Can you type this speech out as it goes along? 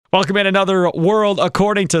Welcome in another World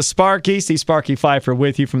According to Sparky. Steve Sparky Pfeiffer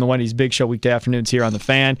with you from the Wendy's Big Show weekday afternoons here on The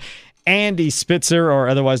Fan. Andy Spitzer, or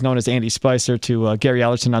otherwise known as Andy Spicer, to Gary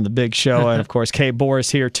Ellerson on The Big Show. And, of course, Kay Boris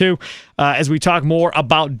here, too, as we talk more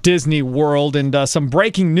about Disney World and some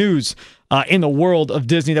breaking news in the world of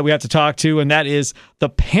Disney that we have to talk to, and that is the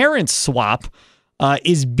parent swap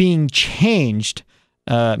is being changed,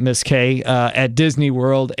 Miss Kay, at Disney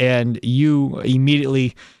World, and you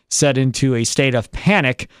immediately set into a state of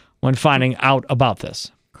panic when finding out about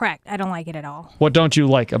this. Correct. I don't like it at all. What don't you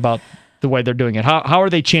like about the way they're doing it? How are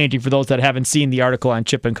they changing for those that haven't seen the article on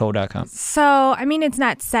chipandco.com? So, I mean, it's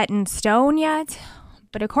not set in stone yet,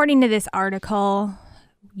 but according to this article,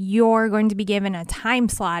 you're going to be given a time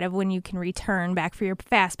slot of when you can return back for your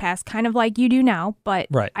Fast Pass, kind of like you do now, but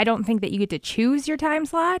right. I don't think that you get to choose your time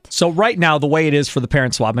slot. So right now, the way it is for the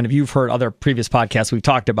parent swap, and if you've heard other previous podcasts, we've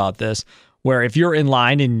talked about this, where if you're in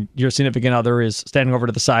line and your significant other is standing over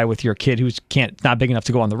to the side with your kid who's not big enough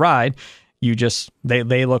to go on the ride, you just,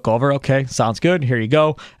 they look over, okay, sounds good, here you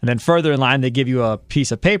go. And then further in line, they give you a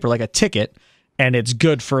piece of paper, like a ticket, and it's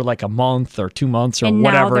good for like a month or 2 months or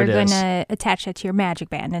whatever it is. And now they're going to attach it to your Magic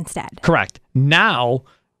Band instead. Correct. Now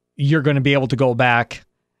you're going to be able to go back.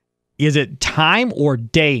 Is it time or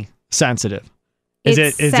day sensitive?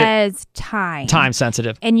 It says time. Time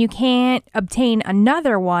sensitive. And you can't obtain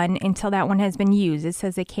another one until that one has been used. It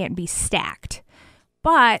says it can't be stacked.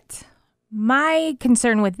 But my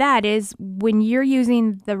concern with that is when you're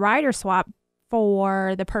using the rider swap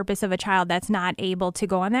for the purpose of a child that's not able to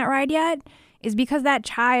go on that ride yet, is because that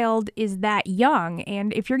child is that young.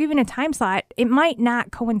 And if you're given a time slot, it might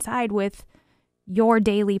not coincide with your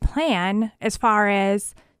daily plan as far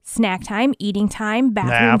as snack time, eating time,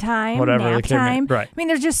 bathroom time, nap time. Right. I mean,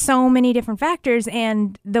 there's just so many different factors.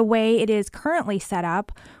 And the way it is currently set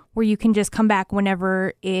up, where you can just come back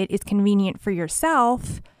whenever it is convenient for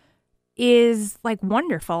yourself, is like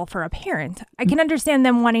wonderful for a parent. I can understand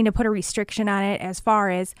them wanting to put a restriction on it as far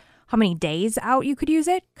as how many days out you could use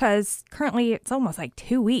it, because currently it's almost like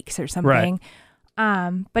 2 weeks or something.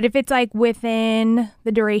 Right. But if it's like within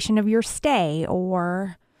the duration of your stay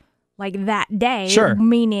or like that day, sure.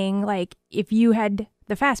 Meaning like if you had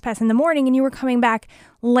the Fast Pass in the morning and you were coming back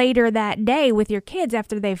later that day with your kids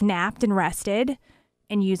after they've napped and rested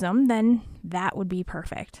and use them, then that would be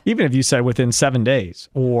perfect. Even if you said within 7 days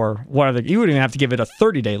or whatever, you wouldn't even have to give it a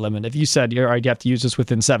 30-day limit. If you said, all right, you have to use this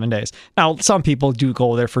within 7 days. Now, some people do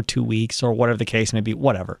go there for 2 weeks or whatever the case may be,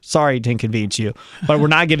 whatever. Sorry to inconvenience you, but we're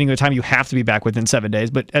not giving you the time you have to be back within 7 days.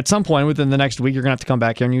 But at some point within the next week, you're going to have to come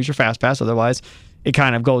back here and use your Fast Pass. Otherwise, it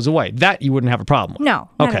kind of goes away. That you wouldn't have a problem with. No,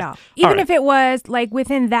 not at all. Even if it was like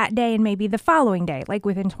within that day and maybe the following day, like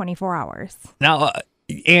within 24 hours. Now,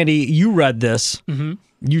 Andy, you read this. Mm-hmm.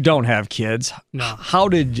 You don't have kids. No. How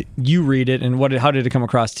did you read it, and how did it come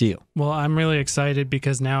across to you? Well, I'm really excited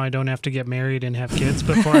because now I don't have to get married and have kids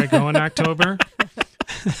before I go in October.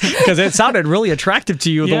 Because it sounded really attractive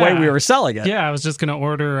to you the way we were selling it. Yeah, I was just going to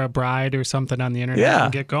order a bride or something on the internet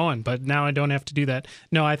and get going, but now I don't have to do that.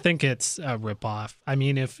 No, I think it's a ripoff. I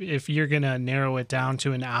mean, if you're going to narrow it down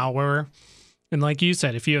to an hour, and like you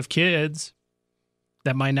said, if you have kids,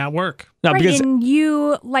 that might not work. No, right, because and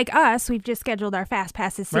you, like us, we've just scheduled our Fast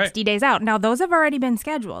Passes 60 days out. Now, those have already been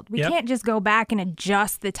scheduled. We can't just go back and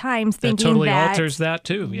adjust the times thinking that totally alters that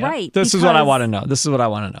too. Yeah. Right. This is what I want to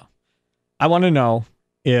know. I want to know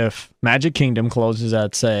if Magic Kingdom closes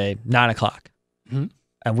at, say, 9 o'clock, and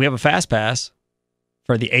we have a Fast Pass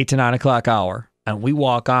for the 8 to 9 o'clock hour, and we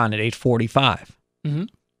walk on at 8:45. Mm-hmm.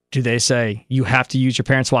 Do they say you have to use your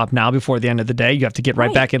parent swap now before the end of the day? You have to get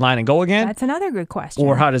right back in line and go again? That's another good question.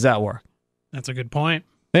 Or how does that work? That's a good point.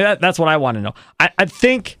 That's what I want to know. I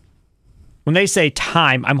think when they say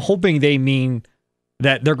time, I'm hoping they mean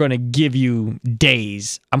that they're going to give you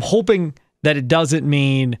days. I'm hoping that it doesn't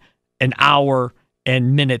mean an hour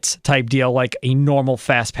and minutes type deal like a normal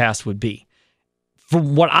Fast Pass would be.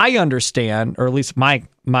 From what I understand, or at least my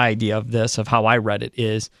idea of this, of how I read it,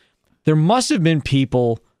 is there must have been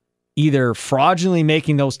people either fraudulently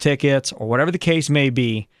making those tickets or whatever the case may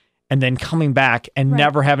be, and then coming back and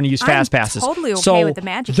never having to use Fast Passes. Totally okay with the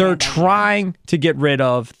Magic Band. They're trying to get rid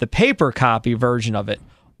of the paper copy version of it,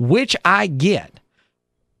 which I get.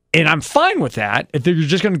 And I'm fine with that if you're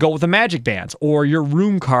just going to go with the Magic Bands or your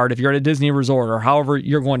room card if you're at a Disney resort or however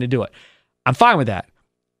you're going to do it. I'm fine with that.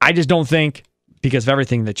 I just don't think, because of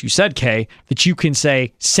everything that you said, Kay, that you can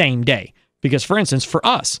say same day. Because, for instance, for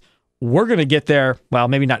us, we're going to get there, well,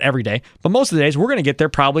 maybe not every day, but most of the days we're going to get there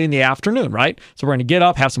probably in the afternoon, right? So we're going to get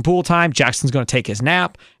up, have some pool time. Jackson's going to take his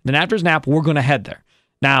nap. And then after his nap, we're going to head there.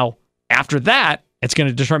 Now, after that, it's going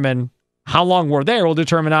to determine how long we're there will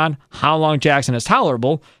determine on how long Jackson is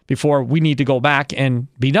tolerable before we need to go back and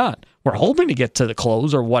be done. We're hoping to get to the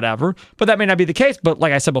close or whatever, but that may not be the case. But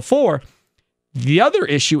like I said before, the other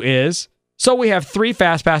issue is, so we have 3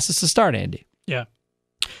 fast passes to start, Andy. Yeah.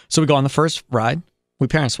 So we go on the first ride, we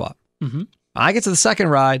parent swap. Mm-hmm. I get to the second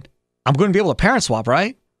ride, I'm going to be able to parent swap,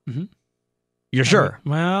 right? Mm-hmm. You're sure?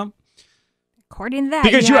 Well, according to that,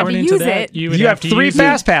 because you have to use it. You have 3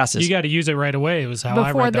 fast passes. You got to use it right away. It was how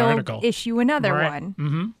I read the article. Before they'll issue another one.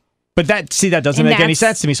 Mm-hmm. But that doesn't make any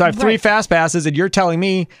sense to me. So I have 3 fast passes, and you're telling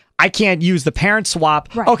me I can't use the parent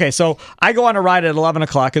swap. Right. Okay, so I go on a ride at 11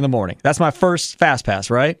 o'clock in the morning. That's my first fast pass,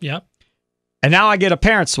 right? Yep. And now I get a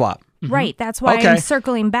parent swap. Mm-hmm. Right. That's why I'm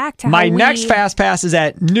circling back to my next fast pass is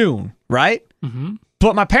at noon, right? Mm-hmm.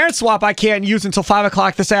 But my parent swap I can't use until 5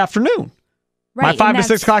 o'clock this afternoon. Right, my 5 to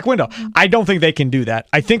 6 o'clock window. I don't think they can do that.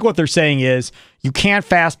 I think what they're saying is you can't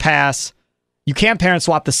fast pass, you can't parent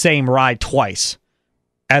swap the same ride twice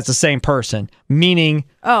as the same person. Meaning,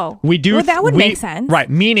 we do. Well, that would make sense, right?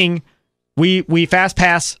 Meaning, we fast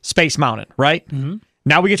pass Space Mountain, right? Mm-hmm.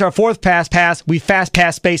 Now we get to our 4th fast pass. We fast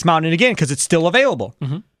pass Space Mountain again because it's still available.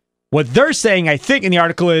 Mm-hmm. What they're saying, I think, in the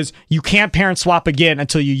article is you can't parent swap again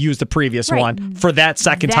until you use the previous one for that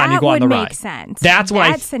second time you go on the ride. That would make sense. That's what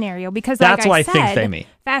that scenario, because that's like what I I said, think they mean.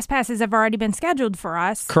 Fast passes have already been scheduled for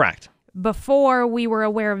us. Correct. Before we were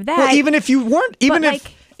aware of that. Well, even if you weren't, even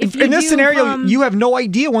if in this scenario, you have no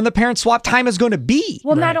idea when the parent swap time is going to be.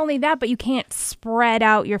 Well, not only that, but you can't spread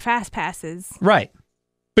out your fast passes. Right.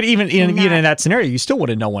 But even in that scenario, you still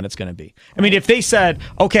wouldn't know when it's going to be. I mean, if they said,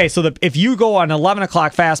 okay, so if you go on 11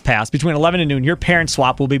 o'clock fast pass between 11 and noon, your parent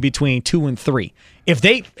swap will be between 2 and 3.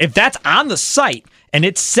 If that's on the site and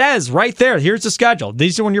it says right there, here's the schedule.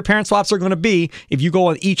 These are when your parent swaps are going to be. If you go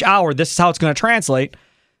on each hour, this is how it's going to translate.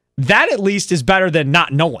 That at least is better than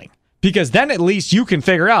not knowing. Because then at least you can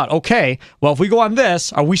figure out, okay, well, if we go on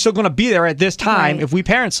this, are we still going to be there at this time if we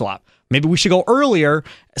parent swap? Maybe we should go earlier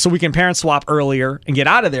so we can parent swap earlier and get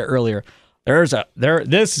out of there earlier.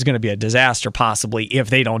 This is going to be a disaster possibly if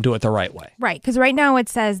they don't do it the right way. Right, because right now it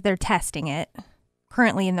says they're testing it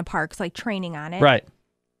currently in the parks, like training on it. Right.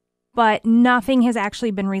 But nothing has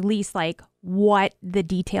actually been released, like what the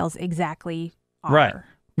details exactly are. Right,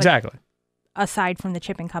 exactly. Aside from the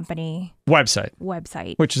Chip and Company website,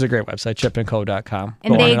 which is a great website, chipandco.com.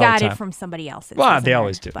 And they got it from somebody else. Well, they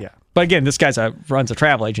always do, yeah. But again, this guy runs a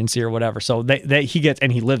travel agency or whatever, so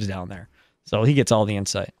he lives down there. So he gets all the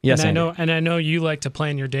insight. Yes, and I know you like to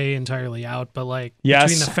plan your day entirely out, but like yes.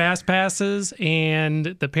 between the fast passes and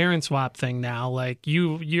the parent swap thing now, like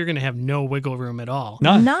you're going to have no wiggle room at all.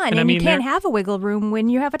 None. And I mean, you can't have a wiggle room when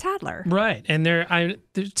you have a toddler. Right. And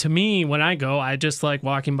to me, when I go, I just like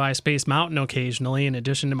walking by Space Mountain occasionally in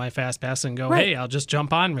addition to my fast pass and go, hey, I'll just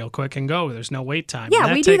jump on real quick and go. There's no wait time.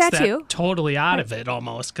 Yeah, we do that too. Totally out of it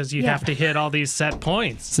almost because you have to hit all these set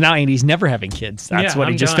points. So now Andy's never having kids. That's what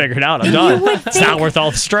he just figured out. I'm done. It's not worth all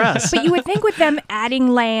the stress. But you would think with them adding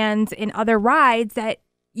lands and other rides that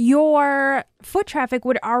your foot traffic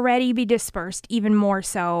would already be dispersed even more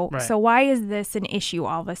so. Right. So why is this an issue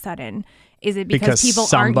all of a sudden? Is it because people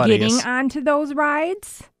aren't getting onto those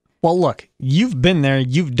rides? Well, look, you've been there.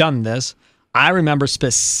 You've done this. I remember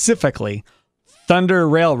specifically Thunder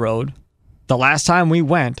Railroad, the last time we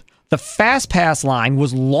went, the Fast Pass line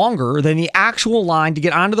was longer than the actual line to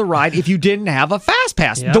get onto the ride if you didn't have a Fast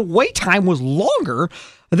Pass. Yep. The wait time was longer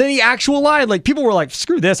than the actual line. Like, people were like,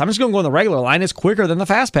 screw this. I'm just going to go on the regular line. It's quicker than the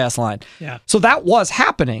Fast Pass line. Yeah. So that was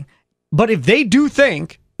happening. But if they do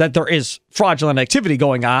think that there is fraudulent activity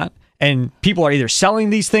going on and people are either selling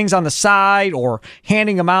these things on the side or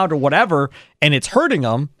handing them out or whatever, and it's hurting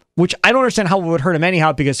them, which I don't understand how it would hurt them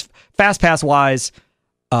anyhow, because Fast Pass-wise,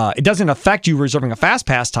 it doesn't affect you reserving a Fast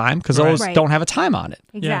Pass time because those don't have a time on it.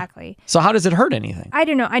 Exactly. Yeah. So how does it hurt anything? I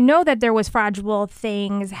don't know. I know that there was fraudulent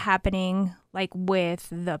things happening, like with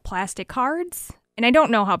the plastic cards. And I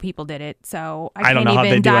don't know how people did it, so I can't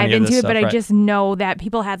even dive into it. But I just know that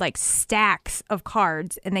people had like stacks of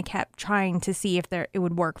cards, and they kept trying to see if it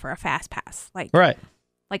would work for a Fast Pass. Like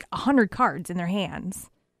 100 cards in their hands.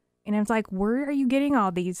 And I was like, where are you getting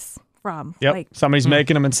all these from? Yep. Like, somebody's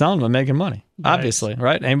making them and selling them and making money. Nice. Obviously,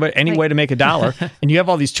 right? Any way to make $1, and you have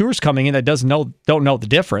all these tourists coming in that don't know the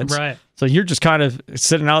difference. Right. So you're just kind of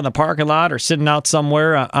sitting out in the parking lot or sitting out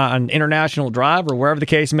somewhere on International Drive or wherever the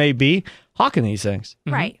case may be, hawking these things.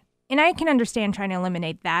 Right. And I can understand trying to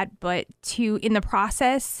eliminate that, but to, in the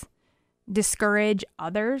process, discourage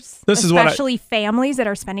others, especially families that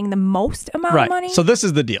are spending the most amount of money. So this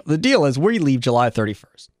is the deal. The deal is we leave July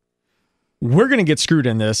 31st. We're going to get screwed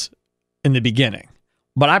in this in the beginning.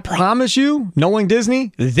 But I promise you, knowing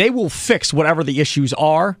Disney, they will fix whatever the issues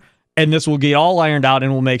are and this will get all ironed out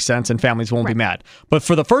and will make sense and families won't be mad. But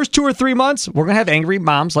for the first 2 or 3 months, we're going to have angry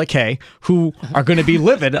moms like Kay who are going to be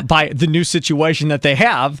livid by the new situation that they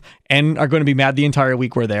have and are going to be mad the entire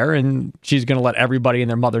week we're there. And she's going to let everybody and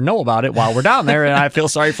their mother know about it while we're down there. And I feel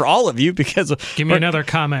sorry for all of you because... Give me another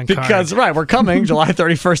comment card. Because, we're coming July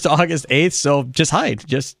 31st to August 8th. So just hide.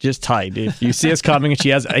 Just hide. If you see us coming and she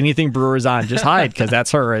has anything Brewers on, just hide because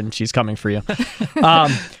that's her and she's coming for you.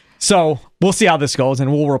 So we'll see how this goes,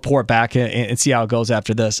 and we'll report back and see how it goes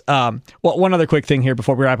after this. Well, one other quick thing here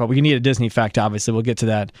before we wrap up. We need a Disney fact, obviously. We'll get to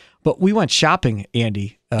that. But we went shopping,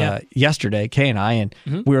 Andy, yesterday, Kay and I, and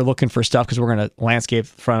we were looking for stuff because we're going to landscape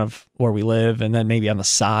in front of where we live and then maybe on the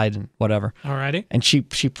side and whatever. Alrighty. And she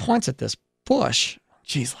points at this bush.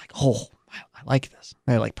 She's like, oh, I like this.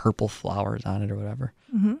 They had like purple flowers on it or whatever.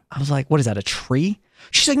 I was like, what is that, a tree?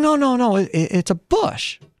 She's like, no, it's a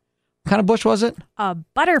bush. What kind of bush was it? A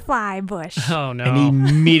butterfly bush. Oh, no. And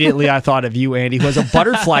immediately I thought of you, Andy, who has a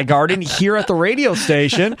butterfly garden here at the radio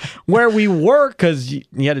station where we work because you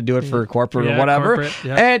had to do it for corporate or whatever. Corporate,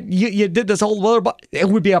 yeah. And you did this whole little, it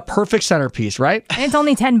would be a perfect centerpiece, right? And it's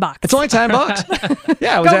only $10. It's only $10.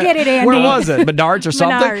 Yeah, Go get it, Andy. Where was it? Menards or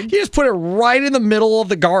something? Menards. You just put it right in the middle of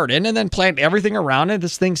the garden and then plant everything around it.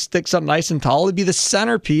 This thing sticks up nice and tall. It'd be the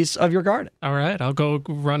centerpiece of your garden. All right. I'll go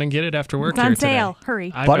run and get it after work It's on here sale. today.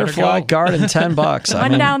 Hurry. I better Butterfly go. garden, $10.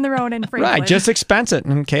 One down the road in Franklin. Right, just expense it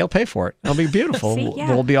and Kay will pay for it. It'll be beautiful. See, yeah.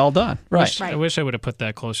 We'll be all done. Right. I wish I would have put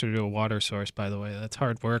that closer to a water source, by the way. That's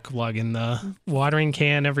hard work, lugging the watering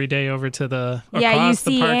can every day over to the Yeah, you across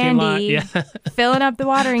the see parking lot. Andy Yeah. filling up the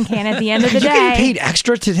watering can at the end of the You getting day. paid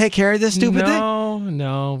extra to take care of this stupid thing?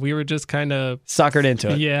 No. We were just kind of Suckered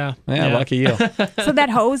into it. Yeah. Lucky you. So that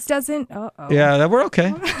hose doesn't. Uh-oh. Yeah, we're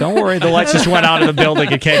okay. Don't worry. The lights just went out of the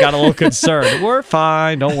building and Kay got a little concerned. We're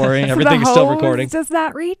fine. Don't worry. So Everything the is still hose recording. does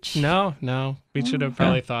not reach. No. We should have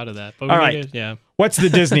probably thought of that. But we All right. needed- yeah. What's the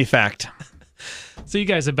Disney fact? So you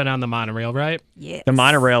guys have been on the monorail, right? Yes. The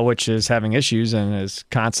monorail, which is having issues and is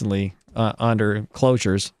constantly under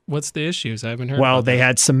closures. What's the issues? I haven't heard. Well, about they that.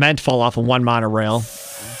 had cement fall off of one monorail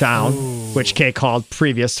down, which Kay called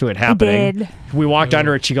previous to it happening. did. We walked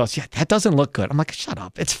under it. She goes, yeah, that doesn't look good. I'm like, shut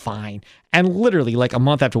up. It's fine. And literally like a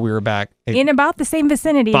month after we were back. In about the same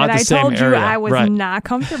vicinity About that the I same told you area, I was right. not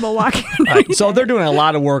comfortable walking. Right. So they're doing a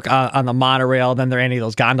lot of work on the monorail. Then there are any of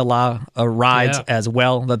those gondola rides Yeah. as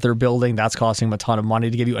well that they're building. That's costing them a ton of money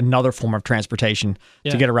to give you another form of transportation to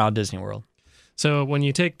Yeah. get around Disney World. So when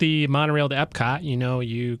you take the monorail to Epcot,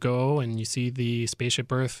 you go and you see the Spaceship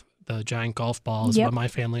Earth, the giant golf ball is Yep. what my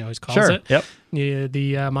family always calls it. Yep.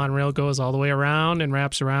 The monorail goes all the way around and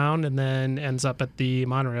wraps around and then ends up at the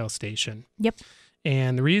monorail station. Yep.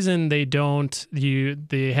 And the reason they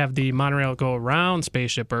have the monorail go around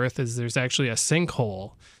Spaceship Earth is there's actually a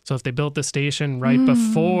sinkhole. So if they built the station right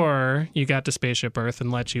before you got to Spaceship Earth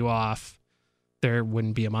and let you off, there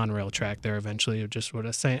wouldn't be a monorail track there. Eventually, it just would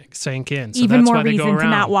have sank in. So Even that's more why they reason go to around.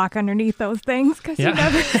 not walk underneath those things because Yeah. you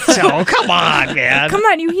never. So come on, man. Come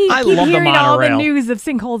on, you keep I love the hearing all the monorail. news of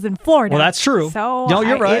sinkholes in Florida. Well, that's true. So No,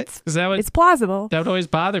 you're right. Is that what It's plausible. that would always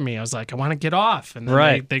bother me? I was like, I want to get off, and then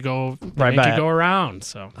Right. they Right make back. you go around.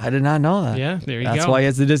 So I did not know that. yeah, there you That's go. why he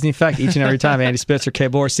has the Disney fact each and every time. Andy Spitzer, Kay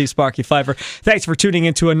Bohr, Steve Sparky Pfeiffer. Thanks for tuning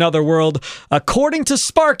into Another World, according to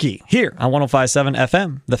Sparky, here on 105.7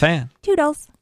 FM, The Fan. Toodles.